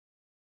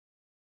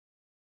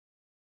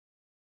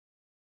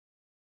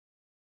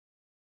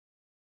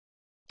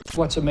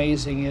What's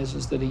amazing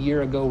is that a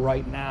year ago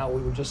right now,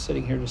 we were just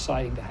sitting here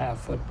deciding to have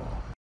football.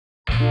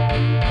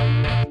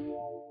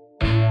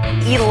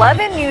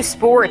 11 new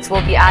sports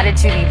will be added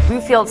to the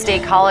Bluefield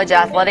State College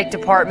Athletic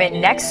Department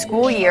next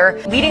school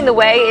year. Leading the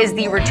way is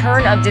the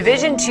return of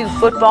Division II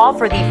football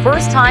for the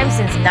first time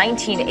since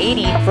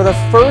 1980. For the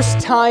first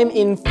time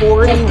in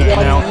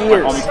 41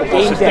 years,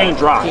 sustained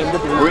drive.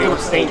 We're able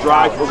to sustain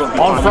drive.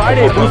 On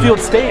Friday, Bluefield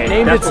State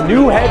named its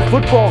new head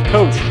football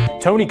coach.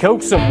 Tony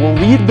Coxum will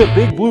lead the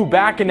Big Blue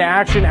back into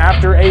action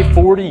after a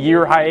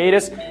 40-year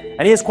hiatus.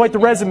 And he has quite the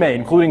resume,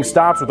 including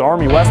stops with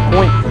Army West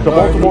Point, the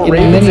Baltimore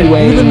Ravens, and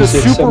even the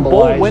Super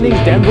Bowl-winning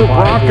Denver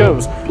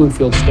Broncos.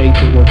 Bluefield State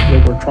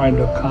that we're trying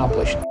to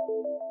accomplish.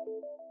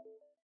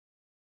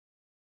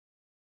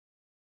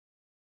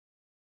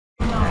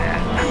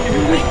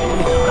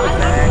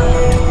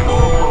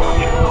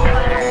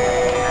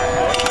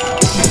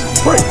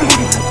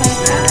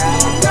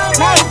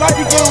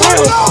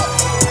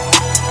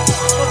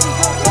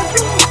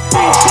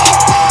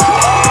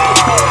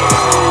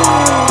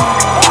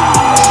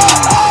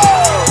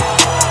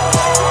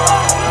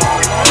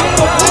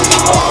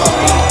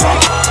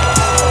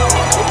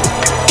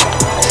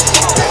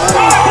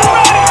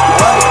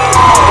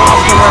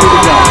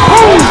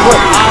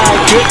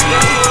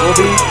 Will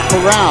be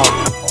corralled.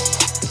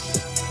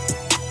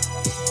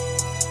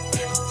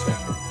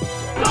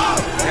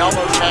 They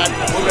almost had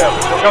Bluefield.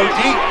 Go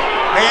deep.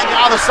 Man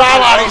down the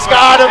sideline. He's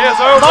got him.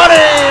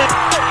 Money.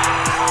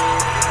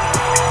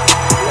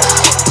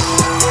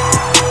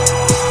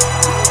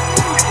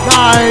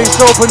 Nice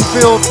open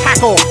field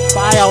tackle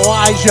by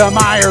Elijah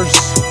Myers.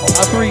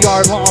 A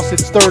 3-yard loss.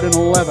 It's 3rd and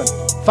 11.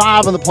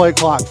 5 on the play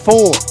clock.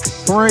 4,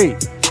 3.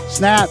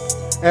 Snap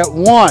at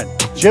 1.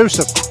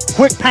 Joseph.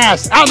 Quick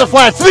pass out in the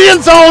flats to the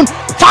end zone.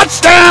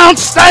 Touchdown,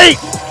 State!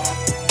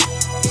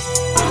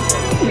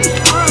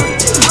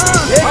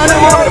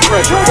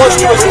 Push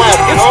to his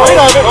left. Gets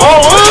rid of it.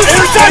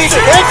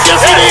 Interception.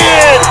 Yes, it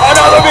is.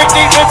 Another big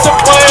defensive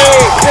play.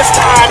 This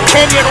time,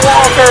 Kenyon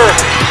Walker.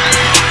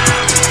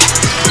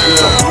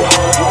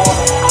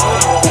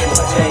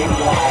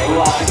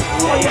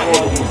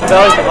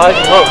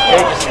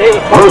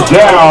 First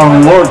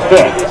down, Lord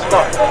Pitt.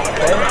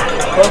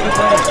 Focus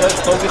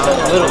on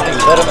the little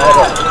things. Let them add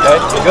up. Okay?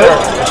 You good?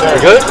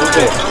 You good?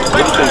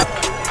 Okay.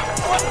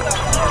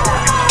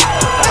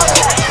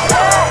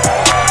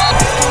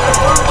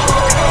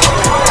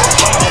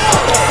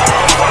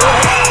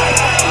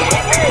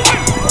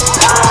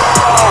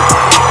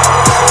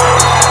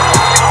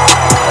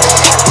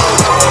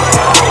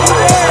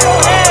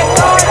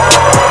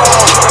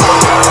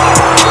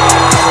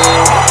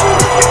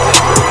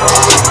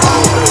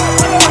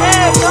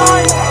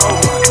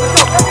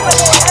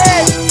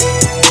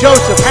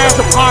 Joseph has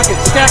the pocket,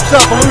 steps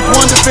up, eludes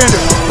one defender,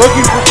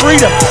 looking for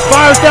freedom,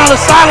 fires down the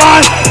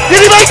sideline.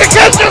 Did he make the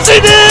catch? Yes,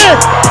 he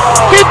did!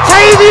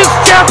 Contavious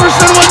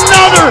Jefferson with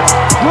another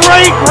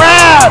great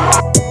grab.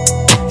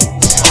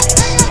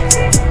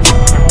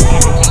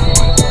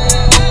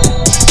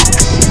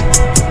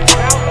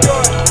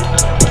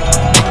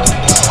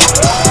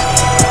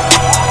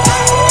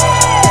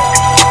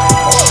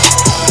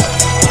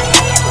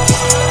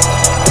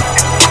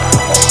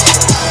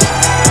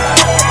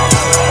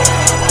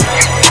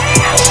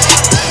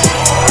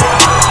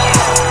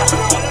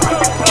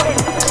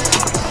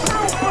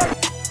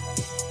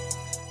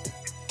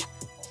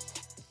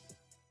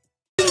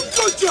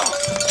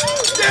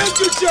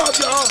 Good job,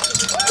 y'all.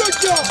 Good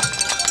job.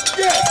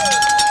 Yes.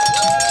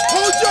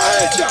 Hold your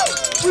hands up.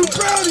 We're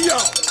proud of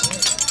y'all.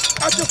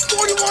 After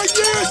 41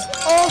 years,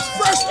 all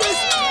freshmen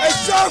and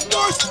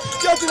sophomores,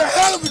 y'all did a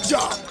hell of a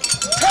job.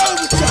 Hell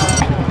of a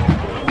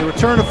job. The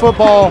return to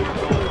football,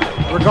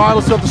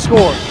 regardless of the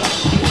score,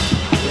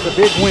 is a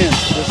big win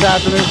this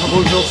afternoon for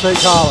Bluefield State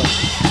College.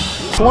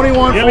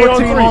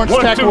 21-14, Orange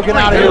Tech will get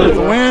out of here with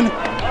the win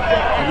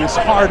in this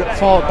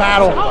hard-fought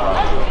battle.